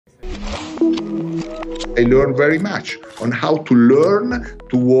I learned very much on how to learn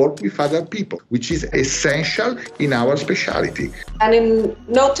to work with other people, which is essential in our specialty. And in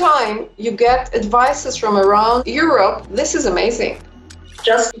no time, you get advices from around Europe. This is amazing.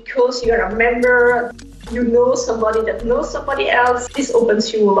 Just because you're a member, you know somebody that knows somebody else, this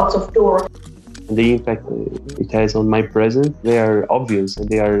opens you lots of doors. The impact it has on my present, they are obvious and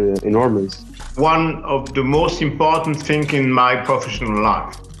they are enormous. One of the most important things in my professional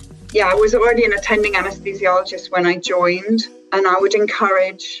life. Yeah, I was already an attending anaesthesiologist when I joined, and I would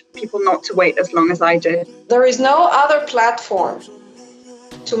encourage people not to wait as long as I did. There is no other platform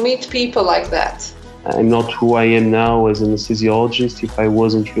to meet people like that. I'm not who I am now as an anesthesiologist if I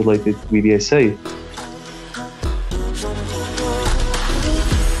wasn't related with ESAIC.